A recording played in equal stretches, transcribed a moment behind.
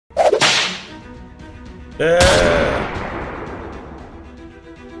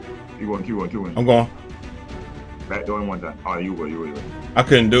Keep going. I'm going. Back door in one time. Oh, you were. I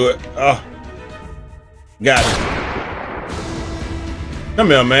couldn't do it. Oh. Got it. Come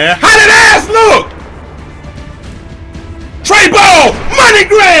here, man. How did ass look? Trey ball!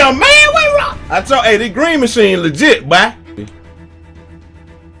 MoneyGram, man! Wait, rock! I told, hey, this green machine legit, boy.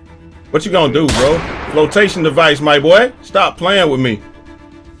 What you gonna do, bro? Flotation device, my boy. Stop playing with me.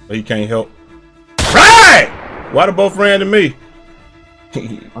 Oh, you can't help. Right! Why they both ran to me?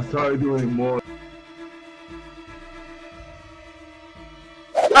 I started doing more.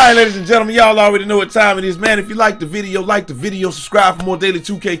 Alright, ladies and gentlemen, y'all already know what time it is, man. If you like the video, subscribe for more daily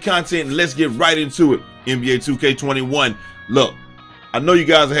 2K content, and let's get right into it. NBA 2K21. Look, I know you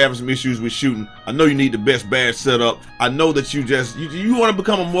guys are having some issues with shooting. I know you need the best badge set up. I know that you want to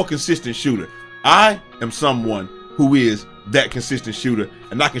become a more consistent shooter. I am someone who is that consistent shooter,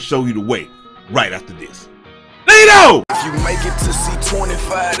 and I can show you the way right after this. Lito! If you make it to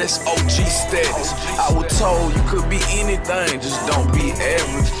C25, that's OG status. I was told you could be anything, just don't be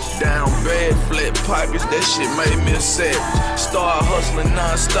average. Down bad, flat pockets, that shit made me a savage. Start hustling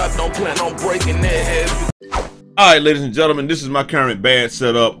non-stop, don't plan on breaking that habit. Alright, ladies and gentlemen, this is my current badge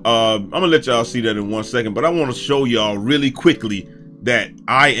setup. I'm gonna let y'all see that in 1 second, but I want to show y'all really quickly that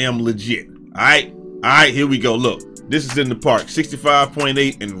I am legit. Alright, here we go. Look, this is in the park,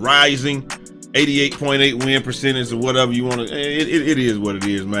 65.8 and rising. 88.8 win percentage or whatever you want to. It is what it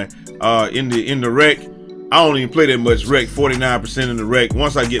is, man. In the rec, I don't even play that much rec. 49% in the rec.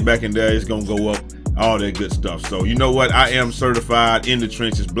 Once I get back in there, it's gonna go up. All that good stuff. So you know what? I am certified in the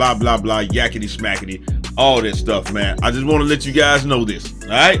trenches. Blah blah blah. Yakety smackety. All that stuff, man. I just want to let you guys know this. All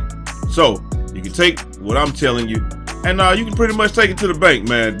right. So you can take what I'm telling you, and you can pretty much take it to the bank,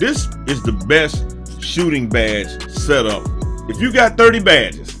 man. This is the best shooting badge setup. If you got 30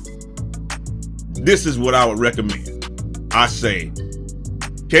 badges. This is what I would recommend. I say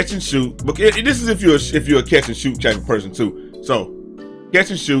catch and shoot. But this is if you're a catch and shoot type of person too. So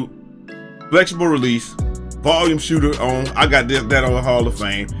catch and shoot, flexible release, volume shooter on. I got that on Hall of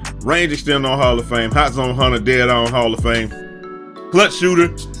Fame. Range extender on Hall of Fame. Hot zone hunter dead on Hall of Fame. Clutch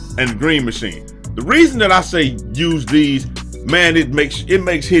shooter and green machine. The reason that I say use these, man, it makes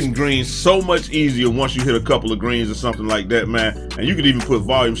hitting greens so much easier once you hit a couple of greens or something like that, man. And you can even put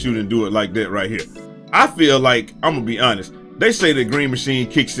volume shooting and do it like that right here. I feel like, I'm gonna be honest, they say the green machine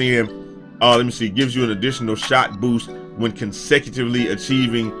kicks in, let me see, gives you an additional shot boost when consecutively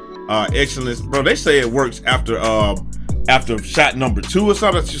achieving excellence. Bro, they say it works after shot number 2 or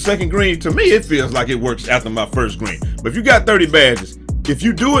something, that's your second green. To me, it feels like it works after my first green. But if you got 30 badges, if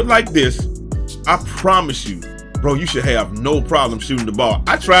you do it like this, I promise you, bro, you should have no problem shooting the ball.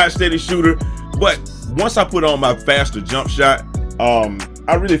 I tried steady shooter, but once I put on my faster jump shot,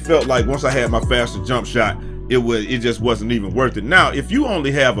 I really felt like once I had my faster jump shot, it just wasn't even worth it. Now, if you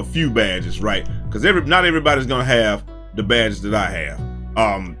only have a few badges, right? Because not everybody's gonna have the badges that I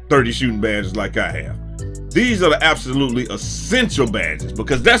have, 30 shooting badges like I have. These are the absolutely essential badges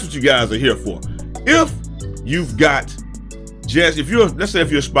because that's what you guys are here for. If you've got let's say if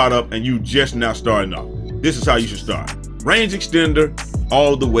you're a spot up and you just now starting off, this is how you should start. Range extender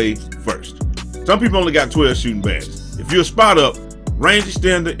all the way first. Some people only got 12 shooting badges. If you're a spot up, range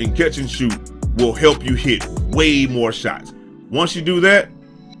extender and catch and shoot will help you hit way more shots. Once you do that,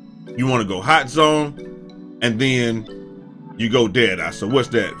 you want to go hot zone and then you go dead eye. So what's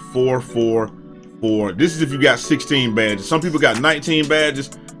that? 4, 4, 4. This is if you got 16 badges. Some people got 19 badges.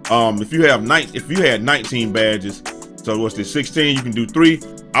 If you had 19 badges, so what's this? 16, you can do 3.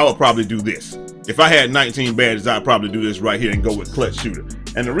 I would probably do this. If I had 19 badges, I'd probably do this right here and go with clutch shooter.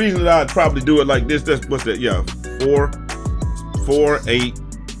 And the reason that I'd probably do it like this, what's that? Yeah, 4, 8,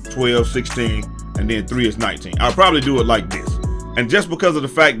 12, 16, and then 3 is 19. I'll probably do it like this. And just because of the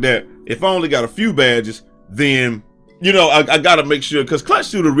fact that if I only got a few badges, then, you know, I gotta make sure, because clutch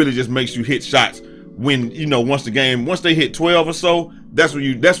shooter really just makes you hit shots when, you know, once they hit 12 or so, that's when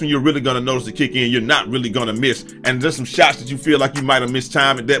you're really gonna notice the kick in. You're not really gonna miss. And there's some shots that you feel like you might have missed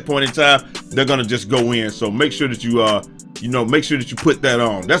time at that point in time, they're gonna just go in. So make sure that you make sure that you put that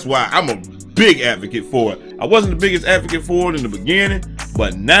on. That's why I'm a big advocate for it. I wasn't the biggest advocate for it in the beginning,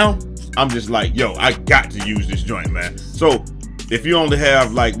 but now I'm just like, yo, I got to use this joint, man. So if you only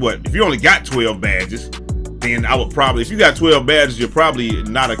have if you only got 12 badges, then I would probably, if you got 12 badges, you're probably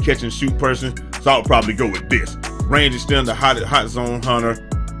not a catch and shoot person. So I would probably go with this. Range extender, hot zone hunter.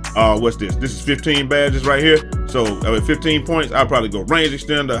 What's this? This is 15 badges right here. So with 15 points, I'd probably go range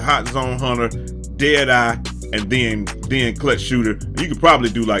extender, hot zone hunter, dead eye, and then clutch shooter. And you could probably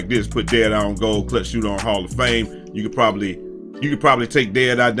do like this: put dead eye on gold, clutch shooter on Hall of Fame. You could probably take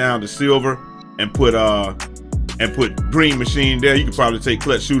dead eye down to silver, and put green machine there. You could probably take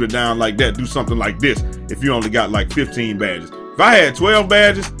clutch shooter down like that, do something like this if you only got like 15 badges. If I had 12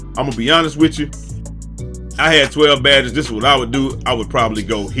 badges, I'm gonna be honest with you, I had 12 badges, this is what I would do. I would probably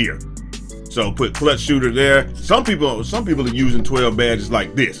go here. So put clutch shooter there. Some people are using 12 badges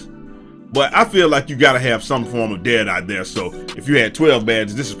like this, but I feel like you gotta have some form of Deadeye there. So if you had 12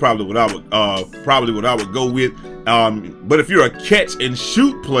 badges, this is probably what I would go with. But if you're a catch and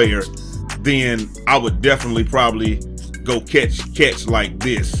shoot player, then I would definitely probably go catch like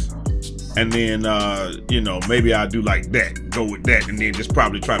this. And then, you know, maybe I'll do like that, go with that, and then just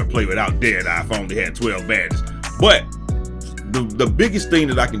probably try to play without Deadeye if I only had 12 badges. But the biggest thing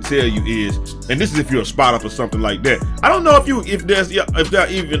that I can tell you is, and this is if you're a spot up or something like that. I don't know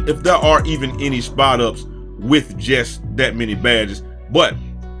if there are even any spot ups with just that many badges. But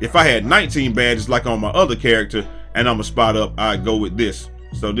if I had 19 badges like on my other character and I'm a spot up, I'd go with this.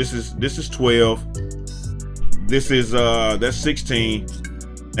 So this is 12. This is that's 16.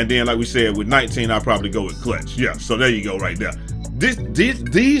 And then, like we said, with 19, I'll probably go with clutch. Yeah, so there you go right there.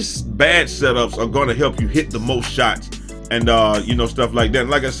 These badge setups are going to help you hit the most shots and, you know, stuff like that. And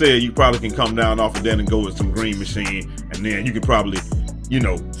like I said, you probably can come down off of that and go with some green machine. And then you can probably, you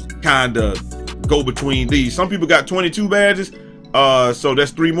know, kind of go between these. Some people got 22 badges, so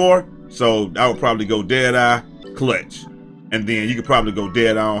that's 3 more. So I would probably go Deadeye, clutch. And then you could probably go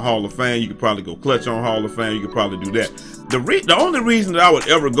Deadeye on Hall of Fame. You could probably go clutch on Hall of Fame. You could probably do that. The only reason that I would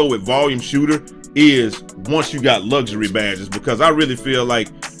ever go with volume shooter is once you got luxury badges, because I really feel like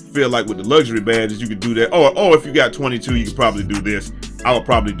with the luxury badges you could do that. Or if you got 22, you could probably do this. I would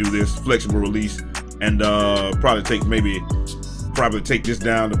probably do this flexible release and probably take this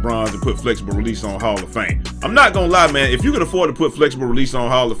down to bronze and put flexible release on Hall of Fame. I'm not gonna lie, man. If you could afford to put flexible release on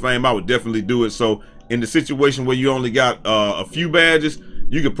Hall of Fame, I would definitely do it. So in the situation where you only got a few badges,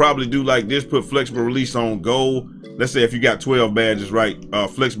 you could probably do like this, put flexible release on gold. Let's say if you got 12 badges, right?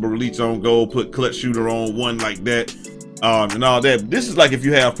 Flexible release on gold, put clutch shooter on 1 like that, and all that. This is like if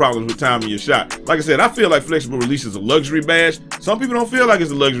you have problems with timing your shot. Like I said, I feel like flexible release is a luxury badge. Some people don't feel like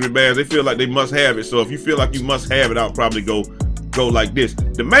it's a luxury badge. They feel like they must have it. So if you feel like you must have it, I'll probably go like this.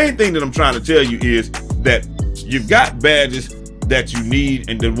 The main thing that I'm trying to tell you is that you've got badges that you need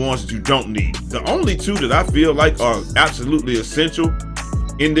and the ones that you don't need. The only 2 that I feel like are absolutely essential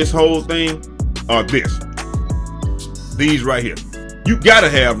in this whole thing are these right here. You gotta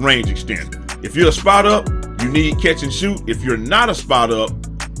have range extender. If you're a spot up, you need catch and shoot. If you're not a spot up,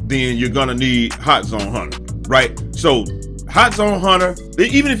 then you're gonna need hot zone hunter, right? So hot zone hunter,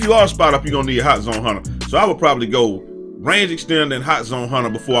 even if you are a spot up, you're gonna need a hot zone hunter. So I would probably go range extender and hot zone hunter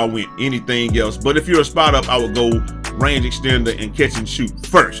before I went anything else. But if you're a spot up, I would go range extender and catch and shoot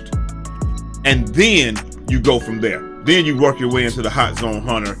first, and then you go from there. Then you work your way into the hot zone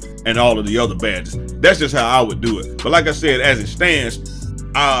hunter and all of the other badges. That's just how I would do it. But like I said, as it stands,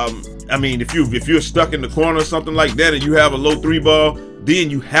 I mean, if you're stuck in the corner or something like that and you have a low 3 ball, then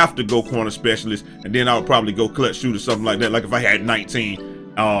you have to go corner specialist, and then I would probably go clutch shoot or something like that. Like if I had 19,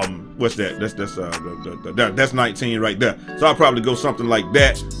 what's that? That's 19 right there. So I'll probably go something like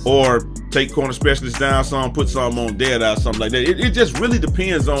that, or take corner specialist down some, put some on Deadeye, something like that. It just really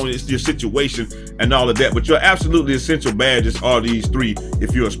depends on your situation and all of that. But your absolutely essential badges are these 3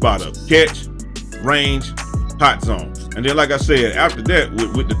 if you're a spot up: catch, range, hot zone. And then, like I said, after that,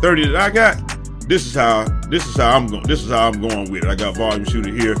 with the 30 that I got, this is how I'm going with it. I got volume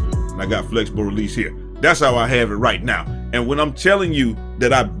shooter here, and I got flexible release here. That's how I have it right now. And when I'm telling you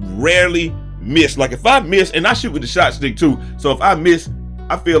that I rarely miss, like if I miss, and I shoot with the shot stick too, so if I miss,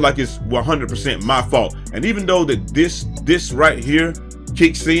 I feel like it's 100% my fault. And even though that this right here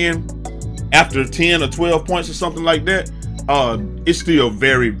kicks in after 10 or 12 points or something like that, it's still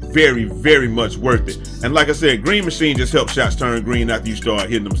very, very, very much worth it. And like I said, green machine just helps shots turn green after you start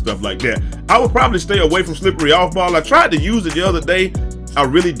hitting them, stuff like that. I would probably stay away from slippery off ball. I tried to use it the other day. I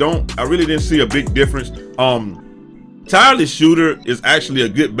really didn't see a big difference. Tireless shooter is actually a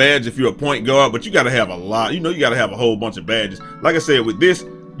good badge if you're a point guard, but you got to have a lot. You know, you got to have a whole bunch of badges. Like I said, with this,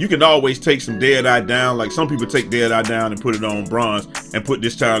 you can always take some Deadeye down. Like some people take Deadeye down and put it on bronze and put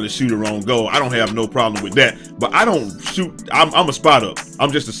this tireless shooter on gold. I don't have no problem with that, but I don't shoot. I'm a spot up.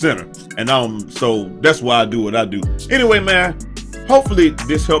 I'm just a center, and so that's why I do what I do. Anyway, man, hopefully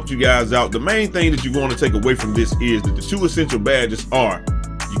this helped you guys out. The main thing that you're going to take away from this is that the 2 essential badges are: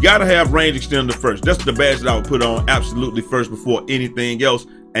 you got to have range extender first. That's the badge that I would put on absolutely first before anything else,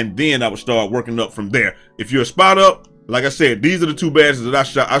 and then I would start working up from there. If you're a spot up, like I said, these are the 2 badges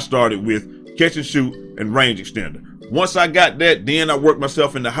that I started with: catch and shoot and range extender. Once I got that, then I worked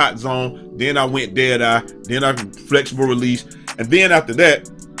myself in the hot zone. Then I went Deadeye. Then I flexible release. And then after that,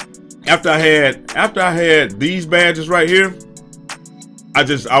 after I had these badges right here,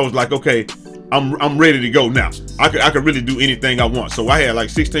 I was like, okay, I'm ready to go now. I could really do anything I want. So I had like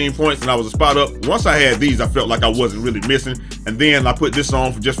 16 points and I was a spot up. Once I had these, I felt like I wasn't really missing. And then I put this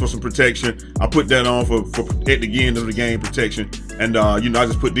on just for some protection. I put that on for at the end of the game protection. And you know, I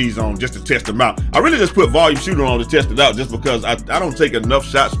just put these on just to test them out. I really just put volume shooter on to test it out, just because I don't take enough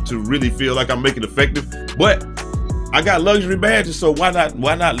shots to really feel like I'm making it effective. But I got luxury badges, so why not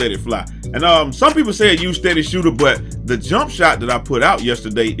let it fly? And some people say use steady shooter, but the jump shot that I put out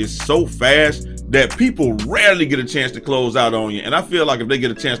yesterday is so fast that people rarely get a chance to close out on you. And I feel like if they get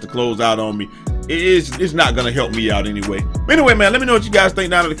a chance to close out on me, it's not gonna help me out anyway. But anyway, man, let me know what you guys think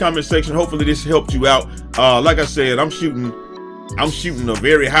down in the comment section. Hopefully this helped you out. Like I said, I'm shooting a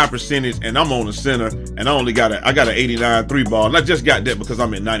very high percentage, and I'm on the center, and I got an 89 3 ball, and I just got that because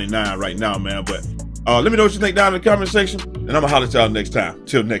I'm at 99 right now, man. But let me know what you think down in the comment section, and I'm gonna holler at y'all next time.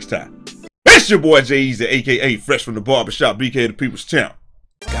 Till next time, it's your boy Eazy, aka Fresh from the Barbershop, BK the People's Champ.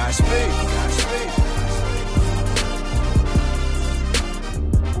 Godspeed.